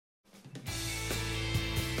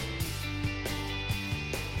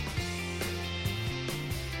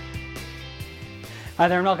Hi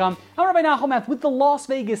there and welcome. I'm Rabbi Nachum with the Las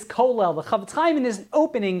Vegas Kollel. The Chofetz Chaim in his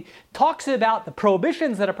opening talks about the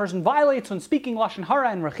prohibitions that a person violates when speaking Lashon Hara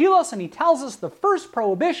and Rechilos, and he tells us the first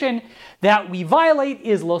prohibition that we violate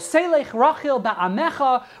is Lo selech Rachel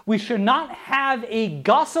ba'amecha. We should not have a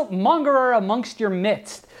gossip mongerer amongst your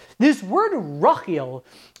midst. This word Rachel,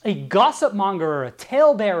 a gossip mongerer, a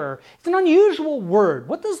talebearer, it's an unusual word.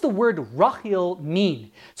 What does the word Rachel mean?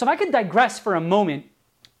 So if I could digress for a moment,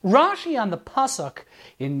 Rashi on the Pasuk,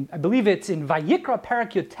 I believe it's in Vayikra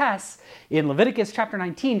Perek Yotes, in Leviticus chapter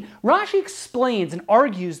 19, Rashi explains and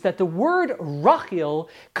argues that the word Rachel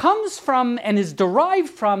comes from and is derived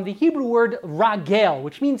from the Hebrew word Ragel,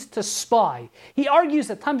 which means to spy. He argues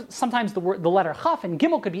that sometimes the letter Chaf and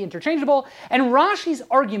Gimel could be interchangeable, and Rashi's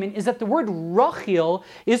argument is that the word Rachel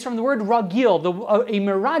is from the word Ragil. A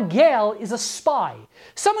Meragel is a spy,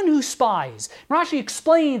 someone who spies. Rashi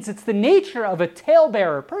explains it's the nature of a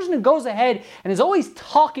talebearer, a person who goes ahead and is always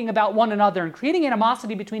talking about one another and creating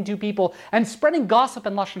animosity between two people and spreading gossip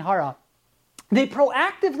and Lashon Hara. They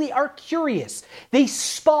proactively are curious. They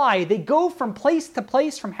spy. They go from place to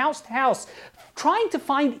place, from house to house, trying to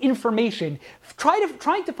find information,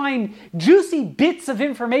 trying to find juicy bits of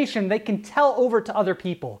information they can tell over to other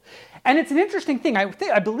people. And it's an interesting thing. I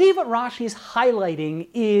believe what Rashi is highlighting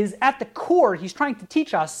is at the core, he's trying to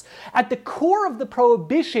teach us, at the core of the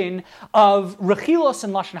prohibition of Rechilos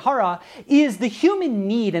and Lashon Hara is the human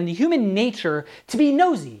need and the human nature to be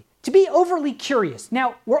nosy, to be overly curious.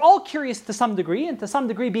 Now, we're all curious to some degree, and to some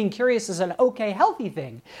degree being curious is an okay, healthy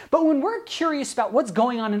thing. But when we're curious about what's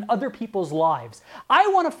going on in other people's lives, I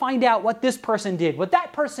want to find out what this person did, what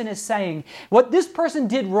that person is saying, what this person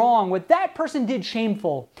did wrong, what that person did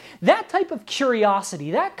shameful. That type of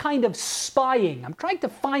curiosity, that kind of spying, I'm trying to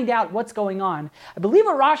find out what's going on. I believe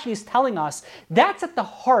what Rashi is telling us, that's at the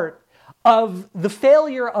heart of the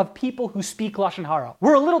failure of people who speak Lashon Hara.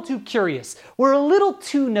 We're a little too curious. We're a little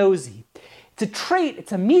too nosy. It's a trait,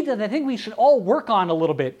 it's a midah that I think we should all work on a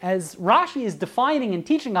little bit. As Rashi is defining and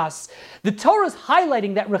teaching us, the Torah is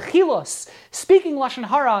highlighting that Rechilos, speaking Lashon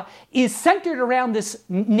Hara, is centered around this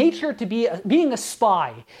nature to being a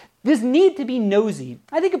spy. This need to be nosy.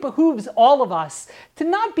 I think it behooves all of us to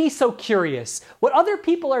not be so curious. What other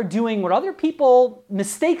people are doing,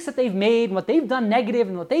 mistakes that they've made, what they've done negative,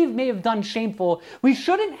 and what they may have done shameful, we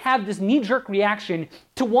shouldn't have this knee-jerk reaction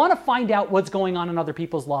to want to find out what's going on in other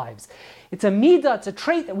people's lives. It's a midah, it's a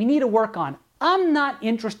trait that we need to work on. I'm not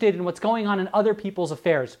interested in what's going on in other people's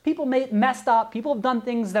affairs. People messed up, people have done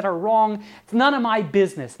things that are wrong. It's none of my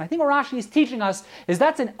business. And I think what Rashi is teaching us is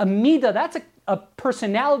that's a midah, that's a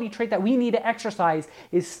personality trait that we need to exercise,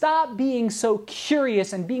 is stop being so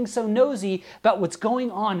curious and being so nosy about what's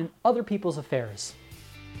going on in other people's affairs.